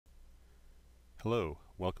Hello,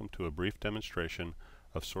 welcome to a brief demonstration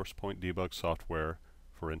of SourcePoint debug software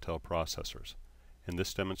for Intel processors. In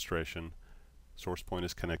this demonstration, SourcePoint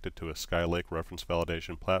is connected to a Skylake reference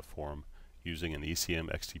validation platform using an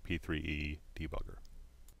ECM XTP3E debugger.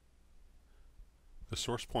 The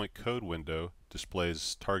SourcePoint code window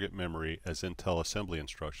displays target memory as Intel assembly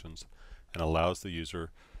instructions and allows the user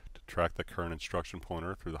to track the current instruction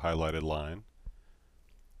pointer through the highlighted line,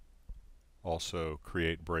 also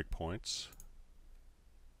create breakpoints,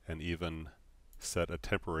 and even set a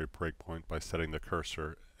temporary breakpoint by setting the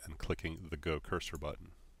cursor and clicking the Go Cursor button.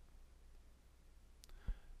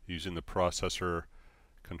 Using the processor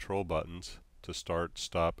control buttons to start,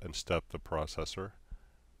 stop, and step the processor,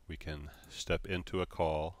 we can step into a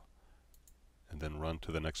call and then run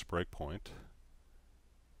to the next breakpoint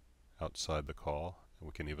outside the call, and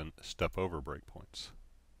we can even step over breakpoints.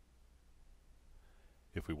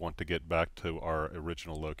 If we want to get back to our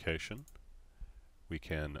original location, we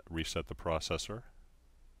can reset the processor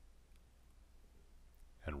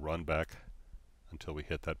and run back until we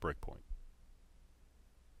hit that breakpoint.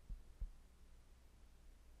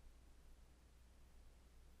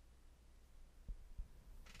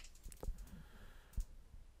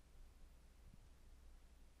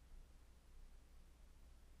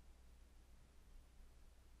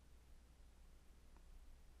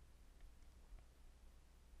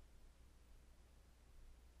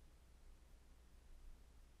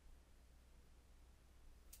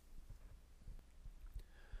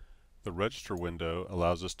 The register window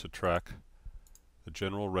allows us to track the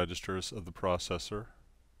general registers of the processor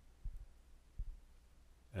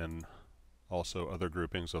and also other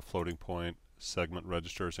groupings of floating point segment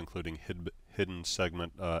registers, including hidden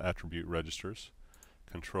segment attribute registers,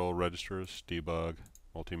 control registers, debug,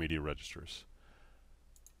 multimedia registers.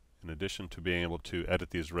 In addition to being able to edit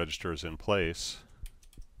these registers in place,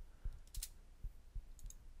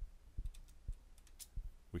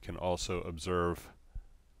 we can also observe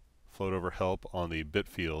float over help on the bit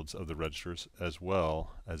fields of the registers, as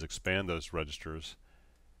well as expand those registers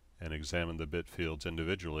and examine the bit fields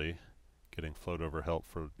individually, getting float over help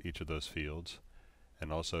for each of those fields,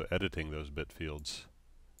 and also editing those bit fields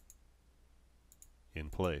in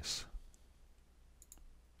place.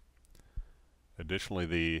 Additionally,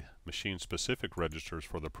 the machine-specific registers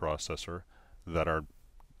for the processor that are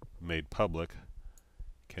made public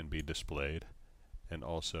can be displayed and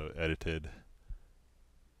also edited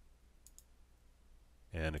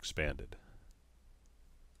and expanded.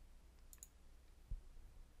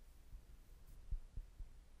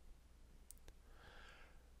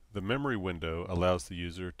 The memory window allows the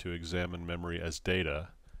user to examine memory as data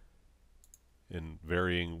in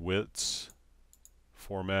varying widths,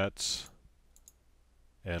 formats,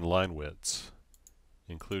 and line widths,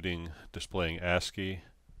 including displaying ASCII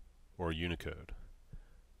or Unicode.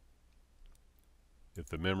 If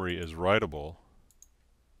the memory is writable,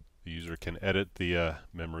 the user can edit the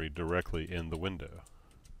memory directly in the window.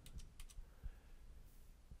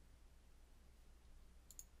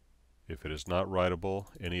 If it is not writable,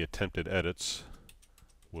 any attempted edits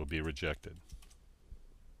will be rejected.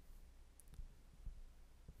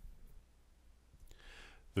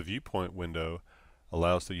 The Viewpoint window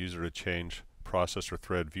allows the user to change processor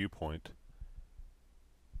thread viewpoint,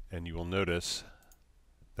 and you will notice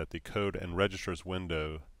that the code and registers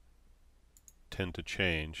window tend to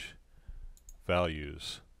change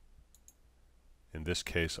values. In this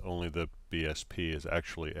case, only the BSP is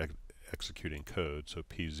actually executing code, so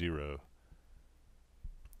P0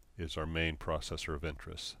 is our main processor of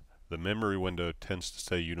interest. The memory window tends to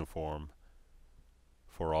stay uniform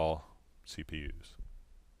for all CPUs.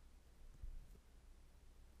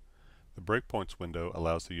 The Breakpoints window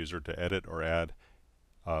allows the user to edit or add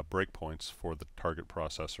breakpoints for the target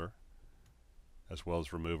processor, as well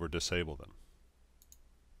as remove or disable them.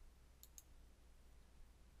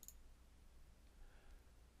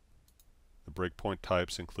 The breakpoint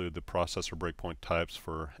types include the processor breakpoint types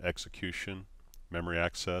for execution, memory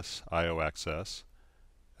access, I/O access,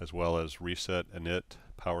 as well as reset, init,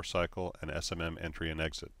 power cycle, and SMM entry and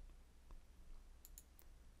exit.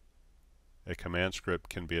 A command script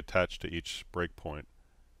can be attached to each breakpoint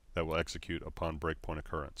that will execute upon breakpoint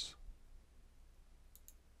occurrence.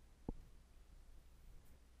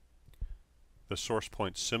 The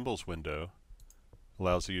SourcePoint symbols window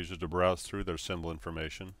allows the user to browse through their symbol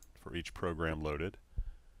information for each program loaded,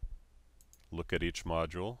 look at each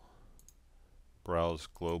module, browse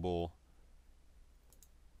global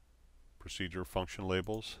procedure function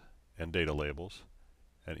labels and data labels,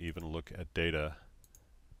 and even look at data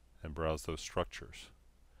and browse those structures.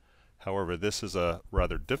 However, this is a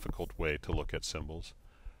rather difficult way to look at symbols,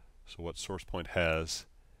 So what SourcePoint has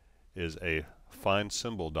is a find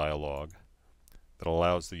symbol dialog that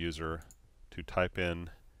allows the user to type in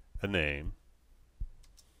a name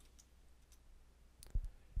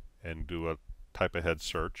and do a type ahead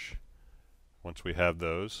search. Once we have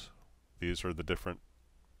those, these are the different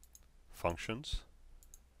functions,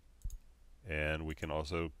 and we can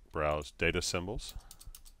also browse data symbols.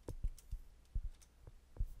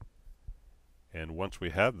 And once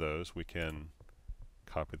we have those, we can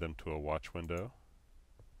copy them to a watch window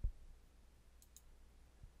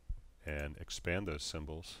and expand those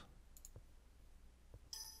symbols.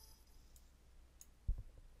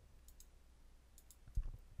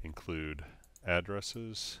 Include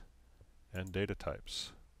addresses and data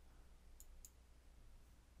types.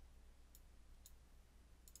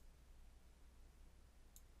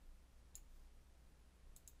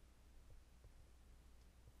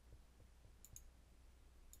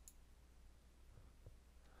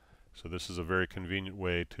 So this is a very convenient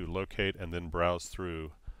way to locate and then browse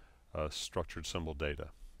through structured symbol data.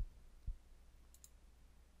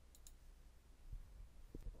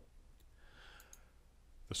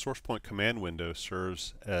 The SourcePoint command window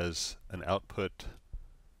serves as an output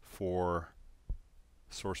for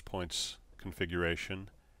SourcePoint's configuration,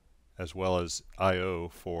 as well as I/O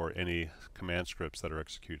for any command scripts that are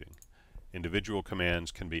executing. Individual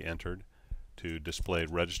commands can be entered to display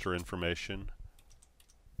register information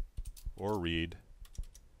or read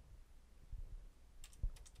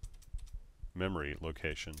memory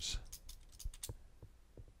locations.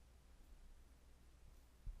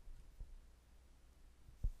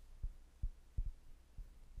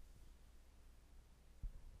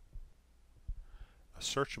 A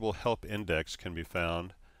searchable help index can be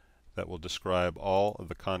found that will describe all of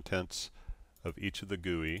the contents of each of the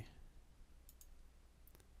GUI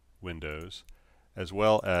windows, as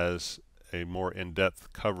well as a more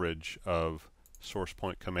in-depth coverage of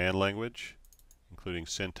SourcePoint command language, including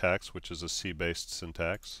syntax, which is a C-based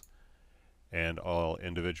syntax, and all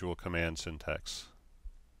individual command syntax.